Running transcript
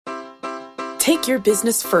Take your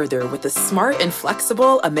business further with the smart and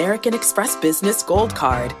flexible American Express Business Gold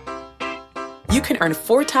Card. You can earn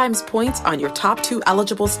 4 times points on your top 2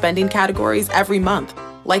 eligible spending categories every month,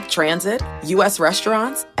 like transit, U.S.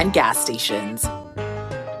 restaurants, and gas stations.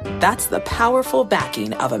 That's the powerful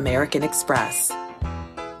backing of American Express.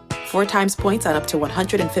 4 times points on up to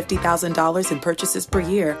 $150,000 in purchases per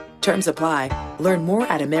year. Terms apply. Learn more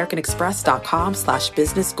at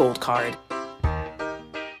americanexpress.com/businessgoldcard.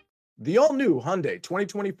 The all-new Hyundai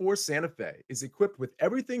 2024 Santa Fe is equipped with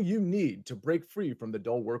everything you need to break free from the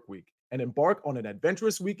dull work week and embark on an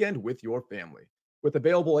adventurous weekend with your family. With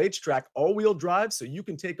available H-Track all-wheel drive so you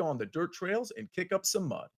can take on the dirt trails and kick up some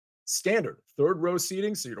mud. Standard third-row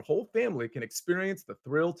seating so your whole family can experience the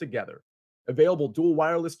thrill together. Available dual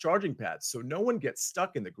wireless charging pads so no one gets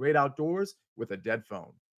stuck in the great outdoors with a dead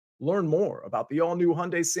phone. Learn more about the all-new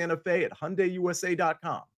Hyundai Santa Fe at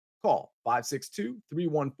HyundaiUSA.com. Call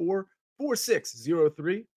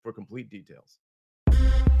 562-314-4603 for complete details.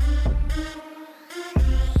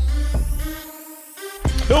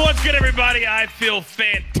 What's good, everybody? I feel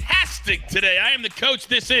fantastic today. I am the coach.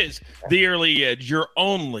 This is The Early Edge, your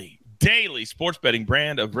only daily sports betting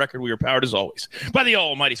brand of record. We are powered, as always, by the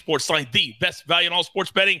almighty Sports Line, the best value in all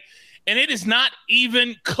sports betting. And it is not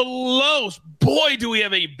even close. Boy, do we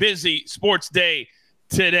have a busy sports day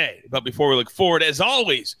today. But before we look forward, as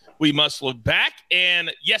always, we must look back.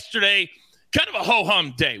 And yesterday, kind of a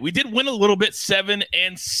ho-hum day. We did win a little bit,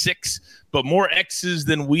 7-6, but more X's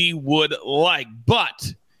than we would like.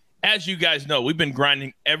 But as you guys know, we've been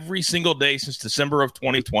grinding every single day since December of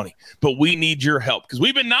 2020. But we need your help because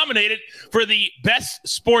we've been nominated for the Best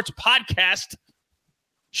Sports Podcast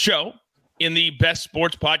show in the Best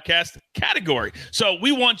Sports Podcast category. So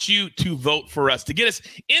we want you to vote for us to get us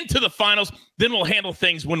into the finals. Then we'll handle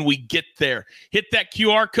things when we get there. Hit that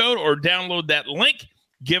QR code or download that link.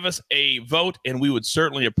 Give us a vote, and we would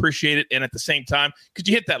certainly appreciate it. And at the same time, could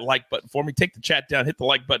you hit that like button for me? Take the chat down, hit the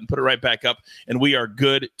like button, put it right back up, and we are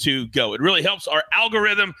good to go. It really helps our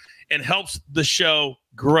algorithm and helps the show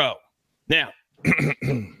grow. Now,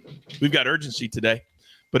 we've got urgency today,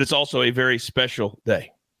 but it's also a very special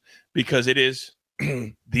day because it is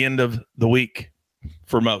the end of the week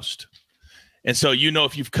for most. And so,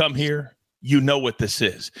 if you've come here, you know what this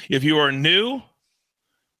is. If you are new,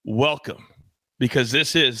 welcome. Because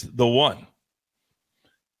this is the one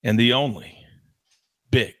and the only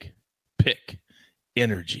Big Pick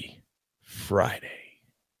Energy Friday.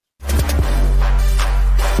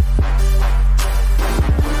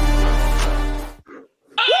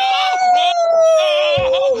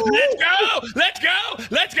 Oh! Let's go.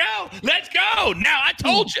 Now, I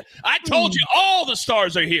told you all the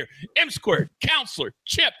stars are here. M-Squared, Counselor,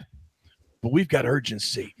 Chip. But we've got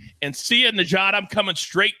urgency. And Sia Najad, I'm coming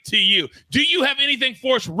straight to you. Do you have anything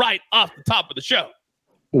for us right off the top of the show?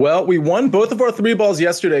 Well, we won both of our 3 balls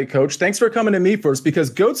yesterday, Coach. Thanks for coming to me first because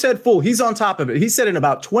Goat said full. He's on top of it. He said in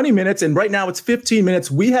about 20 minutes, and right now it's 15 minutes.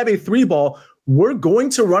 We have a 3 ball. We're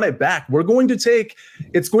going to run it back. It's going to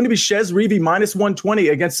be Shez Reavie minus 120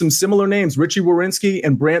 against some similar names, Richie Warinsky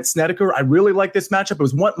and Brant Snedeker. I really like this matchup. It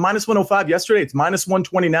was minus 105 yesterday. It's minus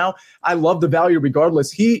 120 now. I love the value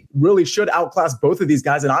regardless. He really should outclass both of these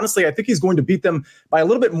guys. And honestly, I think he's going to beat them by a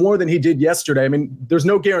little bit more than he did yesterday. I mean, there's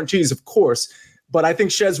no guarantees, of course, but I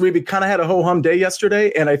think Shez Reavie kind of had a ho-hum day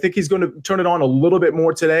yesterday, and I think he's going to turn it on a little bit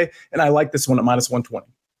more today. And I like this one at minus 120.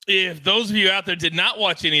 If those of you out there did not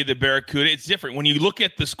watch any of the Barracuda, it's different. When you look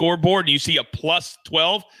at the scoreboard and you see a plus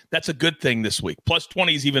 12, that's a good thing this week. Plus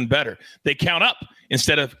 20 is even better. They count up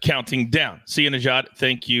instead of counting down. Sia Najad,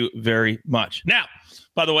 thank you very much. Now,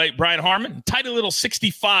 by the way, Brian Harmon, tight a little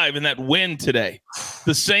 65 in that win today.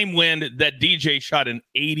 The same win that DJ shot an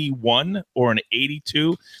 81 or an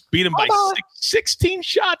 82. Beat him by 16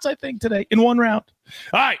 shots, I think, today in one round.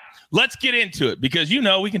 All right. Let's get into it because,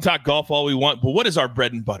 we can talk golf all we want, but what is our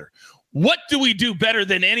bread and butter? What do we do better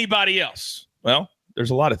than anybody else? Well,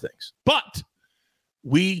 there's a lot of things, but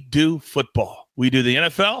we do football. We do the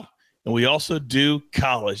NFL, and we also do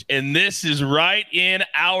college, and this is right in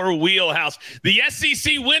our wheelhouse. The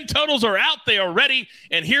SEC win totals are out. They are ready,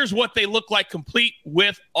 and here's what they look like complete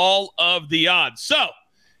with all of the odds. So,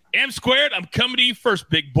 M-Squared, I'm coming to you first,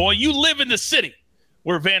 big boy. You live in the city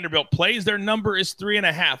where Vanderbilt plays. Their number is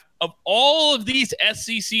 3.5. Of all of these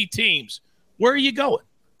SEC teams, where are you going?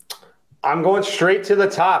 I'm going straight to the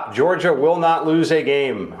top. Georgia will not lose a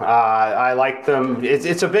game. I like them.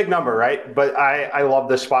 It's a big number, right? But I love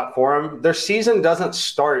this spot for them. Their season doesn't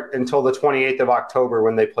start until the 28th of October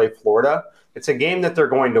when they play Florida. It's a game that they're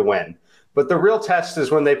going to win. But the real test is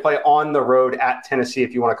when they play on the road at Tennessee,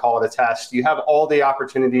 if you want to call it a test. You have all the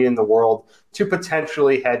opportunity in the world to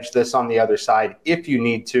potentially hedge this on the other side if you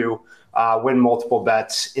need to win multiple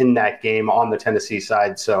bets in that game on the Tennessee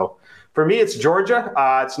side. So for me, it's Georgia.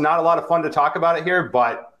 It's not a lot of fun to talk about it here,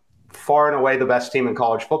 but far and away the best team in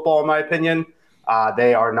college football, in my opinion.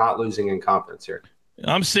 They are not losing in confidence here.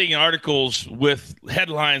 I'm seeing articles with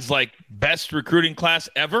headlines like best recruiting class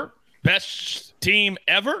ever, best team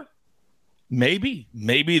ever. Maybe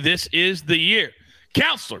this is the year.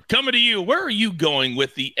 Counselor, coming to you, where are you going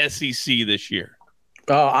with the SEC this year?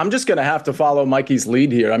 I'm just going to have to follow Mikey's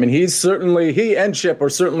lead here. I mean, he and Chip are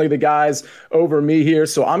certainly the guys over me here.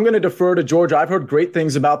 So I'm going to defer to Georgia. I've heard great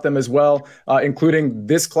things about them as well, including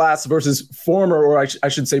this class versus former, or I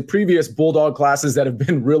should say previous Bulldog classes that have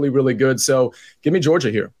been really, really good. So give me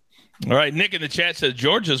Georgia here. All right. Nick in the chat says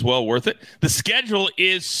Georgia's well worth it. The schedule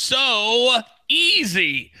is so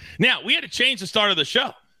easy. Now, we had to change the start of the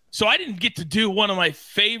show. So I didn't get to do one of my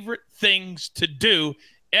favorite things to do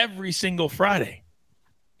every single Friday.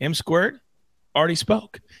 M squared already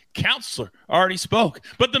spoke. Counselor already spoke.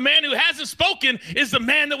 But the man who hasn't spoken is the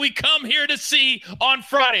man that we come here to see on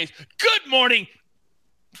Fridays. Good morning.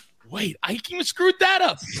 Wait, I even screwed that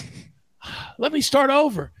up. Let me start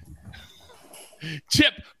over.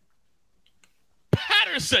 Chip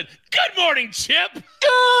Patterson. Good morning, Chip.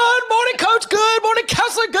 Good morning, Coach. Good morning,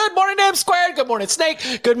 Counselor. Good morning, M squared. Good morning,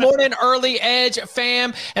 Snake. Good morning, Early Edge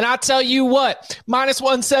fam. And I tell you what, minus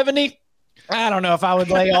 170. I don't know if I would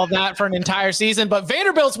lay all that for an entire season, but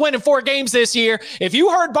Vanderbilt's winning 4 games this year. If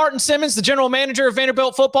you heard Barton Simmons, the general manager of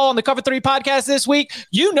Vanderbilt football, on the Cover 3 podcast this week,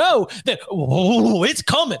 you know that it's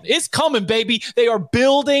coming. It's coming, baby. They are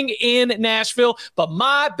building in Nashville. But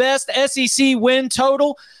my best SEC win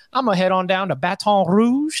total, I'm going to head on down to Baton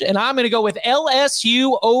Rouge, and I'm going to go with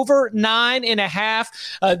LSU over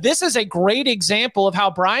 9.5. This is a great example of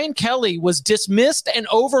how Brian Kelly was dismissed and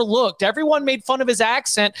overlooked. Everyone made fun of his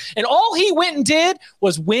accent, and all he went and did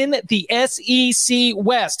was win the SEC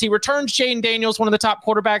West. He returned Jaden Daniels, one of the top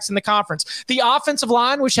quarterbacks in the conference. The offensive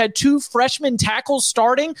line, which had 2 freshman tackles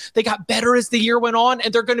starting, they got better as the year went on,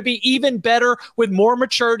 and they're going to be even better with more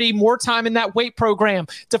maturity, more time in that weight program.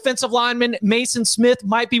 Defensive lineman Mason Smith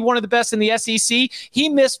might be one of the best in the SEC. He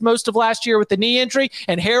missed most of last year with the knee injury.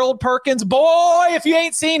 And Harold Perkins, boy, if you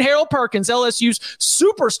ain't seen Harold Perkins, LSU's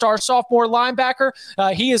superstar sophomore linebacker,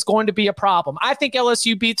 he is going to be a problem. I think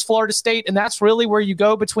LSU beats Florida State, and that's really where you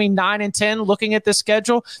go between 9 and 10 looking at this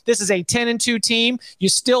schedule. This is a 10-2 team. You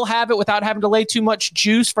still have it without having to lay too much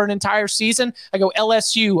juice for an entire season. I go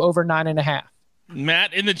LSU over 9.5.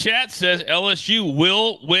 Matt in the chat says LSU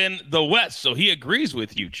will win the West. So he agrees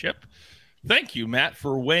with you, Chip. Thank you, Matt,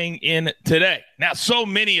 for weighing in today. Now, so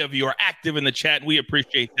many of you are active in the chat, and we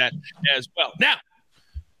appreciate that as well. Now,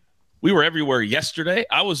 we were everywhere yesterday.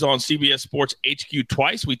 I was on CBS Sports HQ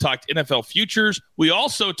twice. We talked NFL futures. We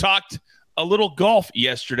also talked a little golf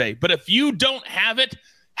yesterday. But if you don't have it,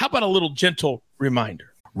 how about a little gentle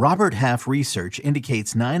reminder? Robert Half research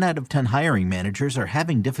indicates 9 out of 10 hiring managers are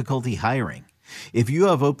having difficulty hiring. If you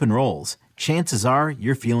have open roles, chances are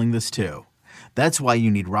you're feeling this too. That's why you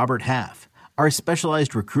need Robert Half. Our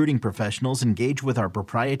specialized recruiting professionals engage with our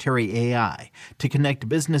proprietary AI to connect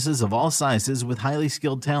businesses of all sizes with highly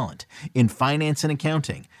skilled talent in finance and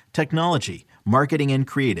accounting, technology, marketing and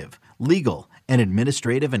creative, legal, and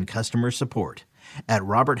administrative and customer support. At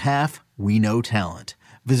Robert Half, we know talent.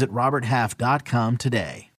 Visit roberthalf.com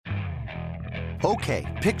today.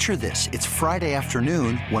 Okay, picture this. It's Friday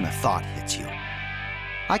afternoon when a thought hits you.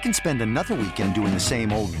 I can spend another weekend doing the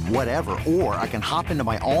same old whatever, or I can hop into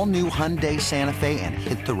my all-new Hyundai Santa Fe and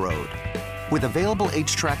hit the road. With available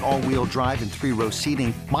H-Track all-wheel drive and 3-row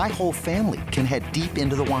seating, my whole family can head deep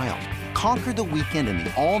into the wild. Conquer the weekend in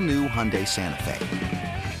the all-new Hyundai Santa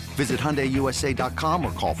Fe. Visit HyundaiUSA.com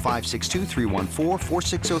or call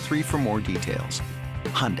 562-314-4603 for more details.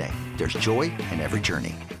 Hyundai, there's joy in every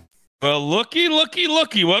journey. Well, looky.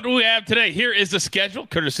 What do we have today? Here is the schedule,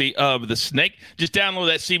 courtesy of the Snake. Just download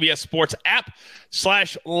that CBS Sports app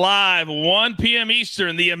 /live, 1 p.m.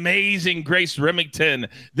 Eastern, the amazing Grace Remington.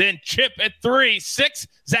 Then Chip at 3, 6,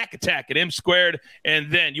 Zach Attack at M squared.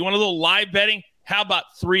 And then you want a little live betting? How about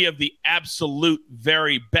 3 of the absolute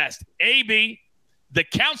very best? AB, the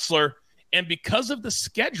Counselor, and because of the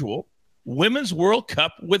schedule, Women's World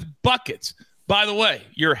Cup with buckets. By the way,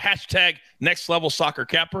 your hashtag Next Level Soccer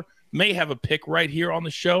Capper may have a pick right here on the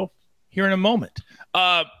show here in a moment.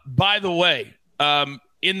 By the way,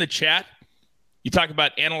 in the chat, you talk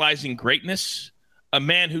about analyzing greatness, a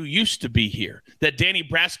man who used to be here that Danny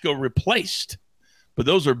Brasco replaced. but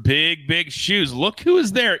those are big, big shoes. Look who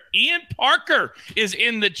is there. Ian Parker is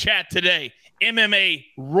in the chat today. MMA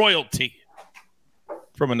royalty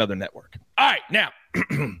from another network. All right, now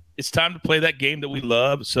it's time to play that game that we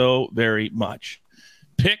love so very much.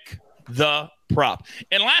 Pick the prop.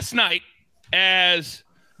 And last night, as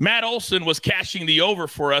Matt Olson was cashing the over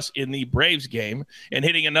for us in the Braves game and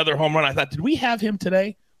hitting another home run, I thought, did we have him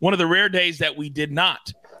today? One of the rare days that we did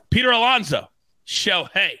not. Peter Alonso,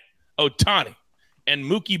 Shohei Ohtani, and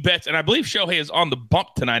Mookie Betts. And I believe Shohei is on the bump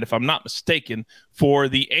tonight, if I'm not mistaken, for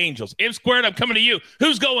the Angels. M Squared, I'm coming to you.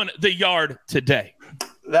 Who's going the yard today?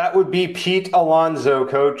 That would be Pete Alonso,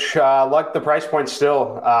 Coach. Like the price point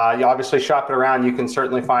still. You obviously shop it around. You can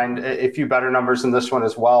certainly find a few better numbers in this one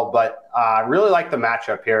as well. But I really like the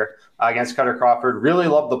matchup here against Cutter Crawford. Really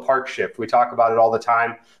love the park shift. We talk about it all the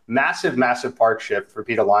time. Massive, massive park shift for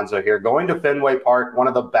Pete Alonso here. Going to Fenway Park, one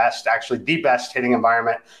of the best, actually the best hitting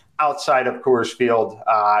environment outside of Coors Field.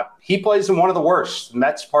 He plays in one of the worst.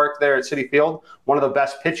 Mets Park there at Citi Field, one of the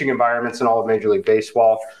best pitching environments in all of Major League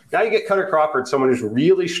Baseball. Now you get Cutter Crawford, someone who's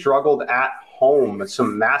really struggled at home with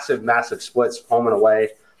some massive, massive splits home and away.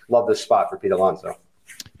 Love this spot for Pete Alonso.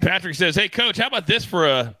 Patrick says, hey, Coach, how about this for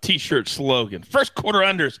a T-shirt slogan? First quarter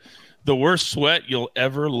unders, the worst sweat you'll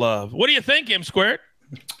ever love. What do you think, M Squared?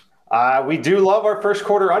 We do love our first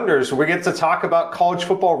quarter unders. We get to talk about college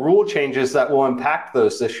football rule changes that will impact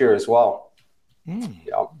those this year as well.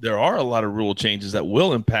 Yeah. There are a lot of rule changes that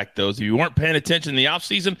will impact those. If you weren't paying attention in the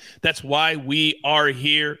offseason, that's why we are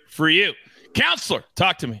here for you. Counselor,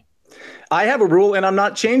 talk to me. I have a rule, and I'm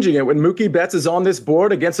not changing it. When Mookie Betts is on this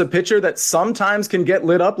board against a pitcher that sometimes can get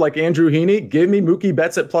lit up like Andrew Heaney, give me Mookie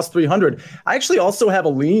Betts at plus 300. I actually also have a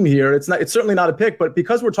lean here. It's certainly not a pick, but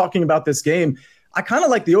because we're talking about this game, I kind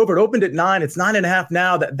of like the over. It opened at 9. It's 9.5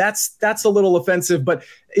 now. That's a little offensive. But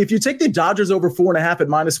if you take the Dodgers over 4.5 at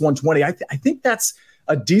minus 120, I think that's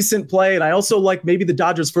a decent play. And I also like maybe the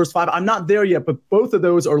Dodgers first 5. I'm not there yet, but both of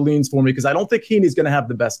those are leans for me because I don't think Heaney's going to have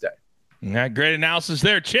the best day. Yeah, great analysis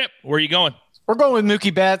there. Chip, where are you going? We're going with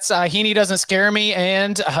Mookie Betts. Heaney doesn't scare me,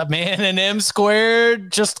 and man, an M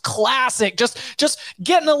Squared, just classic. Just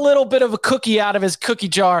getting a little bit of a cookie out of his cookie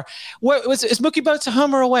jar. Is Mookie Betts a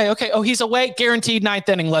home or away? Okay. Oh, he's away. Guaranteed 9th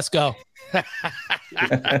inning. Let's go. By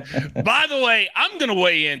the way, I'm going to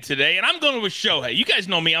weigh in today, and I'm going with Shohei. You guys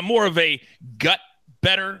know me. I'm more of a gut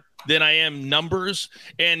better than I am numbers.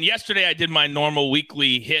 And yesterday I did my normal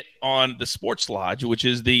weekly hit on the Sports Lodge, which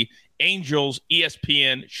is the Angels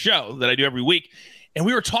ESPN show that I do every week. And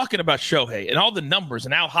we were talking about Shohei and all the numbers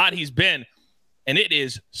and how hot he's been. And it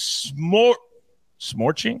is scorching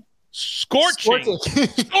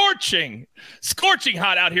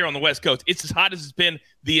hot out here on the West Coast. It's as hot as it's been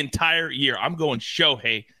the entire year. I'm going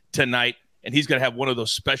Shohei tonight, and he's going to have one of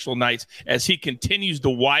those special nights as he continues to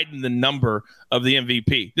widen the number of the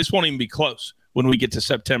MVP. This won't even be close when we get to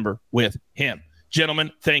September with him.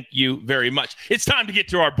 Gentlemen, thank you very much. It's time to get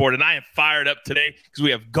to our board, and I am fired up today because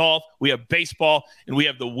we have golf, we have baseball, and we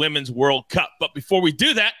have the Women's World Cup. But before we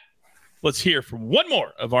do that, let's hear from one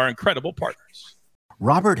more of our incredible partners.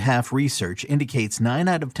 Robert Half research indicates 9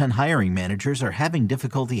 out of 10 hiring managers are having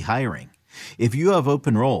difficulty hiring. If you have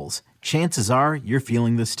open roles, chances are you're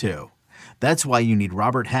feeling this too. That's why you need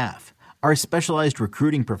Robert Half. Our specialized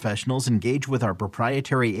recruiting professionals engage with our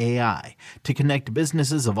proprietary AI to connect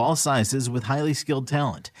businesses of all sizes with highly skilled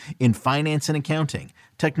talent in finance and accounting,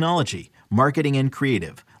 technology, marketing and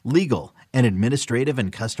creative, legal, and administrative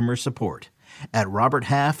and customer support. At Robert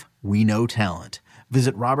Half, we know talent.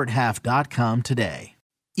 Visit roberthalf.com today.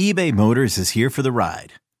 eBay Motors is here for the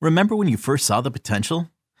ride. Remember when you first saw the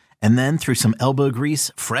potential? And then through some elbow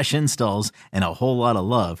grease, fresh installs, and a whole lot of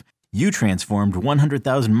love, you transformed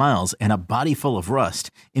 100,000 miles and a body full of rust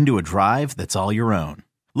into a drive that's all your own.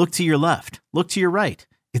 Look to your left. Look to your right.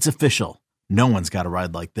 It's official. No one's got a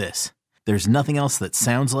ride like this. There's nothing else that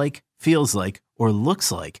sounds like, feels like, or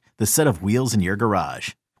looks like the set of wheels in your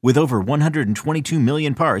garage. With over 122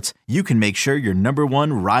 million parts, you can make sure your number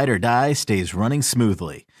one ride or die stays running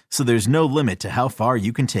smoothly. So there's no limit to how far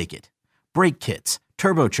you can take it. Brake kits,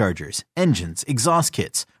 turbochargers, engines, exhaust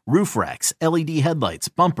kits, roof racks, LED headlights,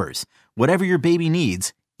 bumpers, whatever your baby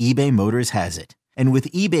needs, eBay Motors has it. And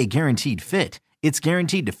with eBay Guaranteed Fit, it's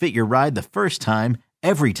guaranteed to fit your ride the first time,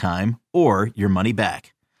 every time, or your money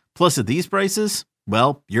back. Plus at these prices,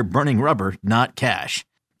 well, you're burning rubber, not cash.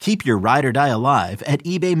 Keep your ride or die alive at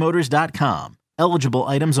ebaymotors.com. Eligible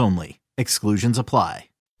items only. Exclusions apply.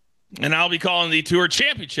 And I'll be calling the Tour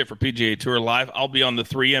Championship for PGA Tour Live. I'll be on the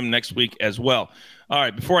 3M next week as well. All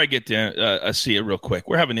right, before I get to see it real quick,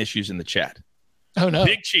 we're having issues in the chat. Oh, no.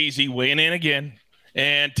 Big Cheesy weighing in again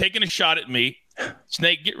and taking a shot at me.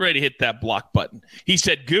 Snake, get ready to hit that block button. He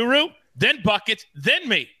said, Guru, then buckets, then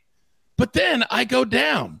me. But then I go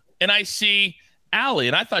down and I see Allie,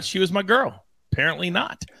 and I thought she was my girl. Apparently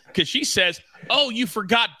not, because she says, oh, you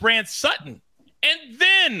forgot Brant Sutton. And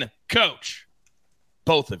then, Coach,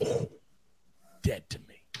 both of you, dead to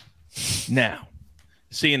me. Now,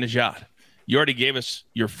 seeing Najad, you already gave us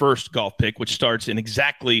your first golf pick, which starts in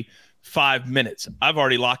exactly 5 minutes. I've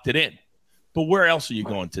already locked it in. But where else are you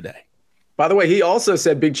going today? By the way, he also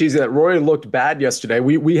said, Big Cheesy, that Rory looked bad yesterday.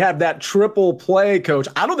 We have that triple play, Coach.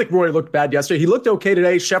 I don't think Rory looked bad yesterday. He looked okay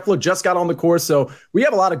today. Scheffler just got on the course, so we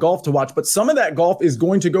have a lot of golf to watch. But some of that golf is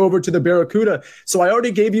going to go over to the Barracuda. So I already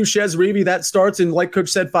gave you Chez Reavie. That starts in, like Coach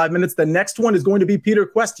said, 5 minutes. The next one is going to be Peter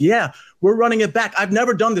Quest. Yeah, we're running it back. I've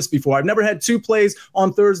never done this before. I've never had 2 plays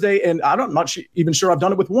on Thursday, and I'm not even sure I've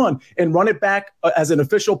done it with 1. And run it back as an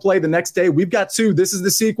official play the next day. We've got 2. This is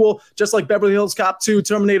the sequel, just like Beverly Hills Cop 2,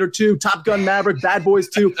 Terminator 2, Top Gun Maverick, Bad Boys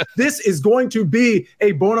 2. This is going to be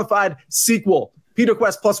a bona fide sequel. Peter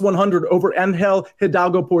Quest plus 100 over Angel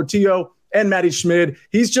Hidalgo Portillo and Matty Schmid.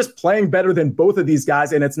 He's just playing better than both of these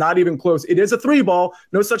guys, and it's not even close. It is a 3-ball.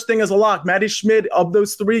 No such thing as a lock. Matty Schmid, of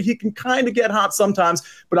those 3, he can kind of get hot sometimes,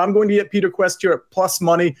 but I'm going to get Peter Quest here at plus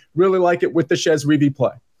money. Really like it with the Chez Reavie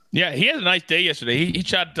play. Yeah, he had a nice day yesterday. He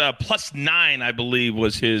shot plus 9, I believe,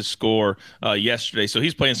 was his score yesterday. So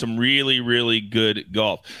he's playing some really, really good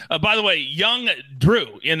golf. By the way, young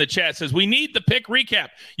Drew in the chat says, we need the pick recap.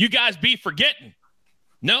 You guys be forgetting.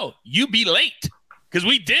 No, you be late, because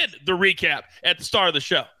we did the recap at the start of the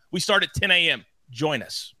show. We start at 10 a.m. Join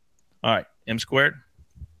us. All right, M Squared,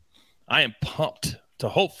 I am pumped to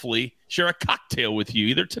hopefully share a cocktail with you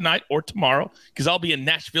either tonight or tomorrow, because I'll be in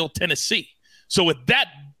Nashville, Tennessee. So with that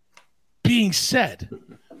being said,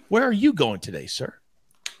 where are you going today, sir?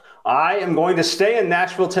 I am going to stay in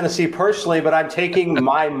Nashville, Tennessee personally, but I'm taking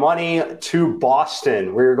my money to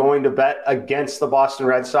Boston. We're going to bet against the Boston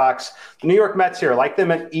Red Sox. The New York Mets here, I like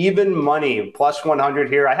them at even money, plus 100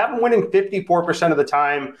 here. I have them winning 54% of the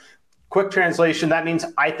time. Quick translation, that means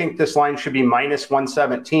I think this line should be minus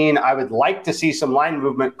 117. I would like to see some line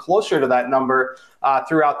movement closer to that number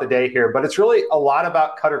throughout the day here, but it's really a lot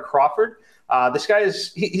about Cutter Crawford. This guy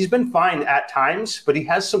he's been fine at times, but he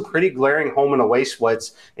has some pretty glaring home and away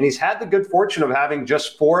splits. And he's had the good fortune of having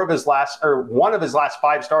just one of his last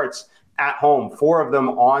 5 starts at home, 4 of them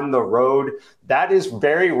on the road. That is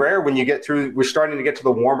very rare when you get through. We're starting to get to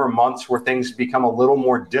the warmer months where things become a little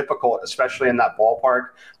more difficult, especially in that ballpark.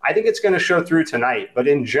 I think it's going to show through tonight. But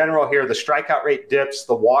in general here, the strikeout rate dips,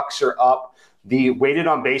 the walks are up. The weighted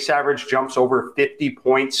on base average jumps over 50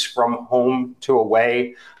 points from home to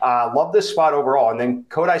away. Love this spot overall. And then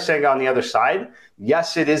Kodai Senga on the other side.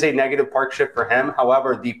 Yes, it is a negative park shift for him.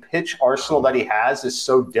 However, the pitch arsenal that he has is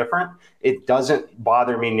so different. It doesn't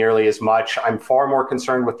bother me nearly as much. I'm far more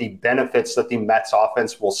concerned with the benefits that the Mets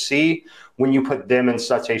offense will see when you put them in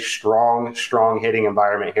such a strong hitting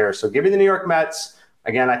environment here. So give me the New York Mets.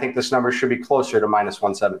 Again, I think this number should be closer to minus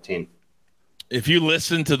 117. If you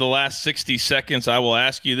listen to the last 60 seconds, I will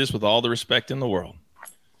ask you this with all the respect in the world.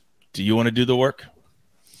 Do you want to do the work?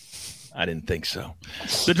 I didn't think so.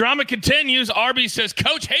 The drama continues. Arby says,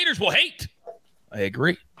 Coach, haters will hate. I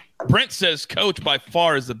agree. Brent says, Coach by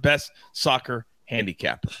far is the best soccer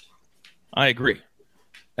handicapper. I agree.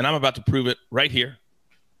 And I'm about to prove it right here,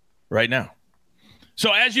 right now.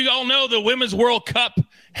 So as you all know, the Women's World Cup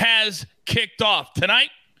has kicked off. Tonight,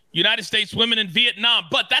 United States women in Vietnam.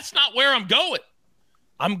 But that's not where I'm going.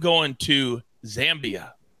 I'm going to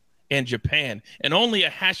Zambia and Japan. And only a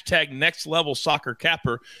hashtag next level soccer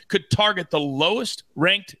capper could target the lowest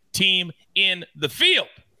ranked team in the field.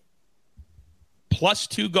 Plus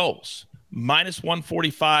 2 goals, minus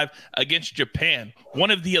 145 against Japan,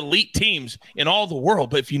 one of the elite teams in all the world.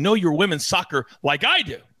 But if you know your women's soccer like I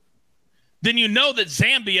do, then you know that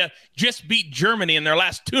Zambia just beat Germany in their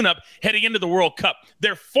last tune-up heading into the World Cup.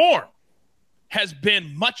 Their form has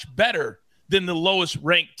been much better than the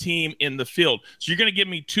lowest-ranked team in the field. So you're going to give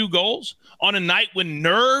me 2 goals on a night when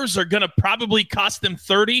nerves are going to probably cost them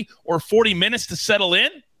 30 or 40 minutes to settle in?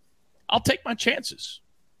 I'll take my chances.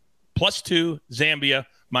 Plus 2, Zambia,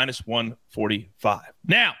 minus 145.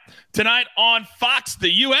 Now, tonight on Fox, the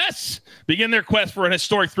U.S. begin their quest for an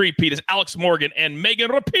historic three-peat as Alex Morgan and Megan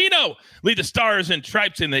Rapinoe lead the Stars and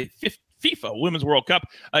Stripes in the FIFA Women's World Cup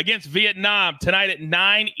against Vietnam tonight at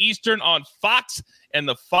 9 Eastern on Fox and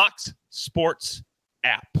the Fox Sports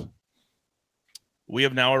app. We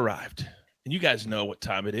have now arrived, and you guys know what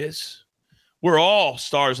time it is. We're all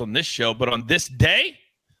stars on this show, but on this day,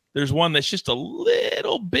 there's one that's just a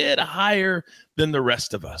little bit higher than the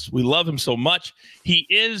rest of us. We love him so much. He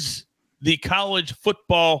is the college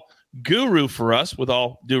football guru for us, with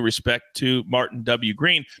all due respect to Martin W.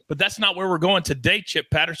 Green. But that's not where we're going today, Chip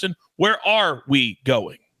Patterson. Where are we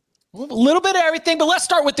going? A little bit of everything, but let's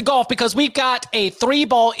start with the golf because we've got a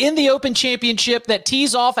 3-ball in the Open Championship that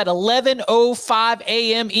tees off at 11:05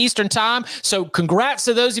 a.m. Eastern time. So congrats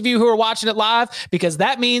to those of you who are watching it live, because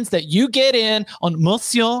that means that you get in on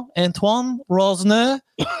Monsieur Antoine Rosner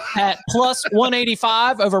at plus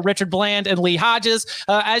 185 over Richard Bland and Lee Hodges.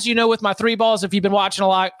 As you know, with my 3 balls, if you've been watching a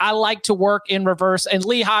lot, I like to work in reverse. And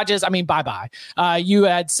Lee Hodges, I mean, bye-bye. You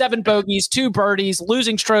had 7 bogeys, 2 birdies,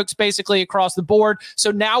 losing strokes basically across the board.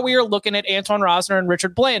 So now we are looking at Antoine Rosner and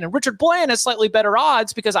Richard Bland. And Richard Bland has slightly better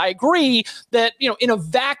odds because I agree that, in a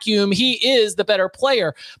vacuum, he is the better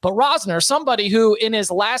player. But Rosner, somebody who in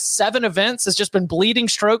his last 7 events has just been bleeding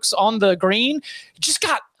strokes on the green, just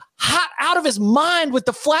got hot out of his mind with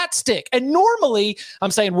the flat stick. And normally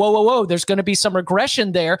I'm saying, whoa, there's going to be some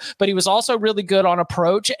regression there, but he was also really good on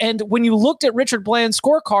approach. And when you looked at Richard Bland's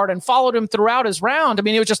scorecard and followed him throughout his round, I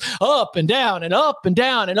mean, it was just up and down and up and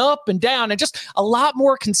down and up and down, and just a lot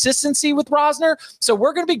more consistency with Rosner. So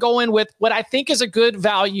we're going to be going with what I think is a good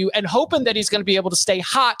value and hoping that he's going to be able to stay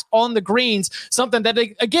hot on the greens, something that,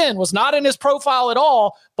 again, was not in his profile at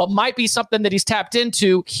all, but might be something that he's tapped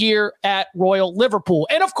into here at Royal Liverpool.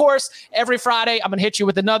 And of course, every Friday, I'm going to hit you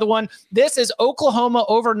with another one. This is Oklahoma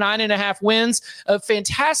over 9.5 wins. A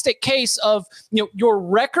fantastic case of, your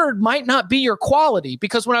record might not be your quality,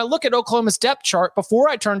 because when I look at Oklahoma's depth chart before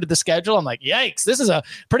I turn to the schedule, I'm like, yikes, this is a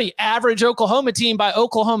pretty average Oklahoma team by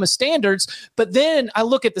Oklahoma standards. But then I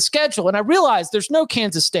look at the schedule and I realize there's no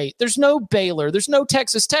Kansas State, there's no Baylor, there's no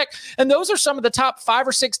Texas Tech. And those are some of the top 5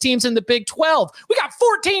 or 6 teams in the Big 12. We got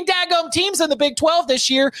 14 daggum teams in the Big 12 this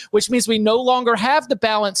year, which means we no longer have the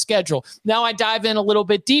balanced schedule. Now I dive in a little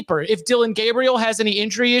bit deeper. If Dylan Gabriel has any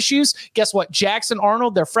injury issues, guess what? Jackson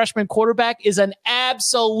Arnold, their freshman quarterback, is an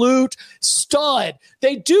absolute stud.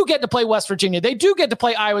 They do get to play West Virginia. They do get to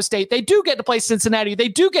play Iowa State. They do get to play Cincinnati. They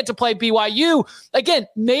do get to play BYU. Again,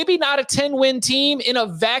 maybe not a 10-win team in a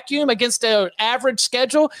vacuum against an average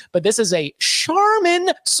schedule, but this is a Charmin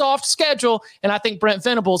soft schedule, and I think Brent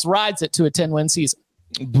Venables rides it to a 10-win season.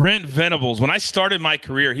 Brent Venables, when I started my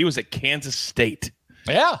career, he was at Kansas State.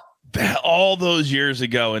 Yeah. All those years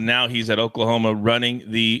ago, and now he's at Oklahoma running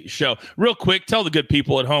the show. Real quick, tell the good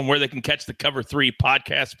people at home where they can catch the Cover 3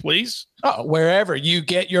 podcast, please. Oh, wherever you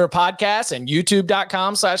get your podcasts, and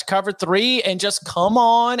youtube.com/cover3, and just come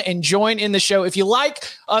on and join in the show. If you like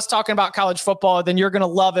us talking about college football, then you're going to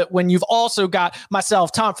love it when you've also got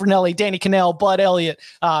myself, Tom Fornelli, Danny Cannell, Bud Elliott.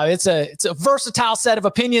 It's a versatile set of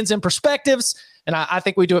opinions and perspectives, and I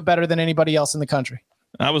think we do it better than anybody else in the country.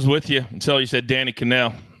 I was with you until you said Danny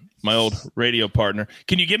Cannell, my old radio partner.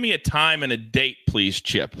 Can you give me a time and a date, please,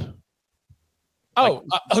 Chip?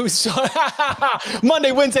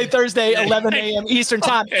 Monday, Wednesday, Thursday, 11 a.m. Eastern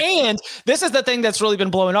time. Okay. And this is the thing that's really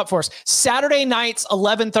been blowing up for us. Saturday nights,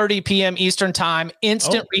 11:30 p.m. Eastern time,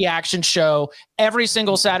 instant reaction show every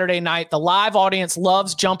single Saturday night. The live audience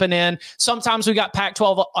loves jumping in. Sometimes we got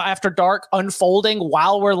Pac-12 After Dark unfolding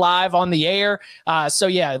while we're live on the air. So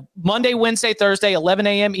yeah, Monday, Wednesday, Thursday, 11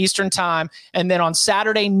 a.m. Eastern time. And then on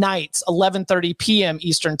Saturday nights, 11:30 p.m.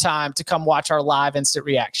 Eastern time to come watch our live instant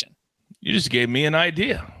reaction. You just gave me an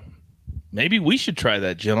idea. Maybe we should try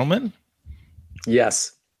that, gentlemen.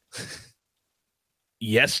 Yes.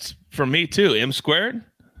 Yes, for me too. M squared.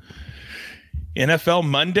 NFL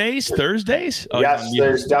Mondays, Thursdays. Yes,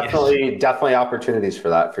 there's definitely opportunities for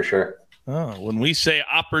that, for sure. Oh, when we say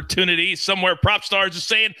opportunities, somewhere Prop Stars is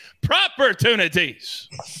saying propertunities.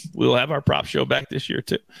 We'll have our prop show back this year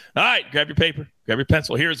too. All right, grab your paper, grab your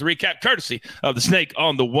pencil. Here's the recap, courtesy of the Snake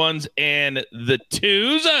on the ones and the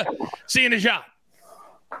twos. Seeing a shot.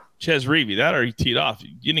 Ches Reavy, that already teed off.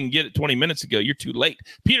 You didn't get it 20 minutes ago. You're too late.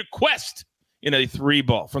 Peter Quest in a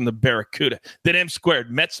 3-ball from the Barracuda. Then M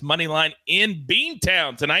squared, Mets money line in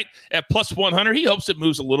Beantown tonight at plus 100. He hopes it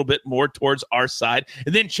moves a little bit more towards our side.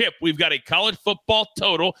 And then Chip, we've got a college football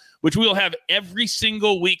total, which we'll have every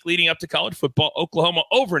single week leading up to college football. Oklahoma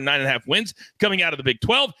over 9.5 wins coming out of the Big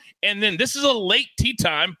 12. And then this is a late tee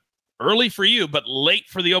time, early for you, but late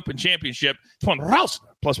for the Open Championship. Rouse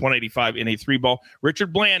plus 185 in a 3-ball.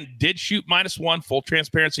 Richard Bland did shoot -1, full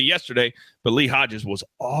transparency yesterday, but Lee Hodges was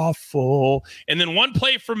awful. And then one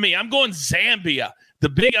play from me. I'm going Zambia, the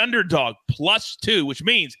big underdog, +2, which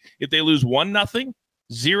means if they lose 1-0,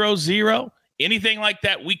 0-0, anything like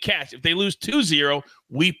that, we cash. If they lose 2-0,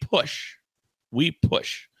 we push.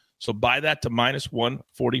 So buy that to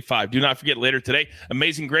 -145. Do not forget later today,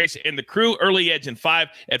 Amazing Grace and the crew, early edge in 5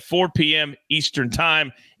 at 4 p.m. Eastern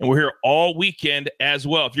time. And we're here all weekend as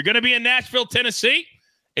well. If you're going to be in Nashville, Tennessee,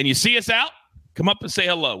 and you see us out, Come up and say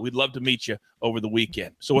hello. We'd love to meet you over the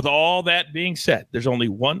weekend. So with all that being said, there's only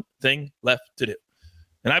one thing left to do.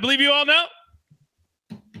 And I believe you all know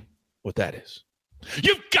what that is.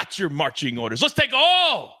 You've got your marching orders. Let's take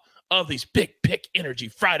all of these Big Pick Energy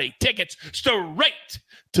Friday tickets straight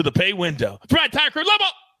to the pay window. Brad Tire Crew, Lobo,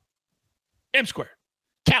 M Squared,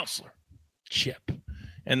 Counselor, Chip,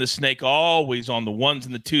 and the Snake, always on the ones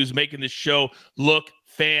and the twos, making this show look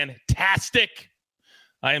fantastic.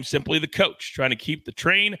 I am simply the coach trying to keep the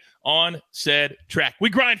train on said track.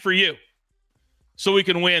 We grind for you so we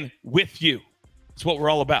can win with you. That's what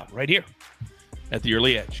we're all about right here at the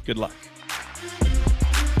Early Edge. Good luck.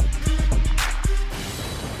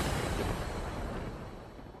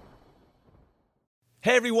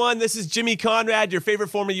 Hey everyone, this is Jimmy Conrad, your favorite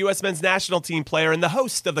former U.S. men's national team player and the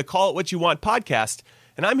host of the Call It What You Want podcast.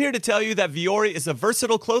 And I'm here to tell you that Vuori is a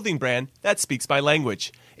versatile clothing brand that speaks my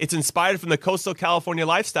language. It's inspired from the coastal California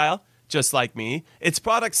lifestyle, just like me. Its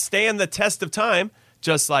products stand the test of time,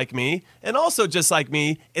 just like me. And also just like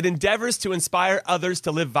me, it endeavors to inspire others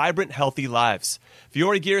to live vibrant, healthy lives.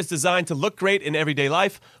 Vuori gear is designed to look great in everyday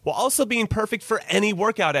life while also being perfect for any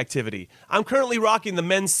workout activity. I'm currently rocking the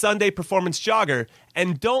men's Sunday Performance Jogger,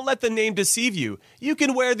 and don't let the name deceive you. You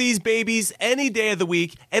can wear these babies any day of the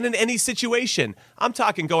week and in any situation. I'm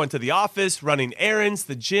talking going to the office, running errands,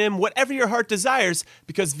 the gym, whatever your heart desires,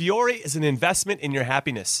 because Vuori is an investment in your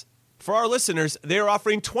happiness. For our listeners, they are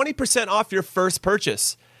offering 20% off your first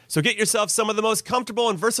purchase. So get yourself some of the most comfortable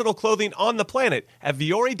and versatile clothing on the planet at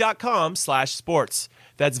vuori.com/sports.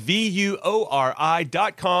 That's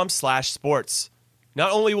VUORI.com/sports.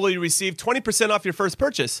 Not only will you receive 20% off your first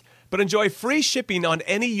purchase, but enjoy free shipping on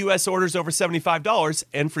any U.S. orders over $75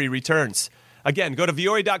 and free returns. Again, go to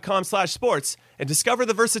vuori.com/sports and discover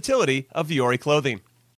the versatility of Vuori clothing.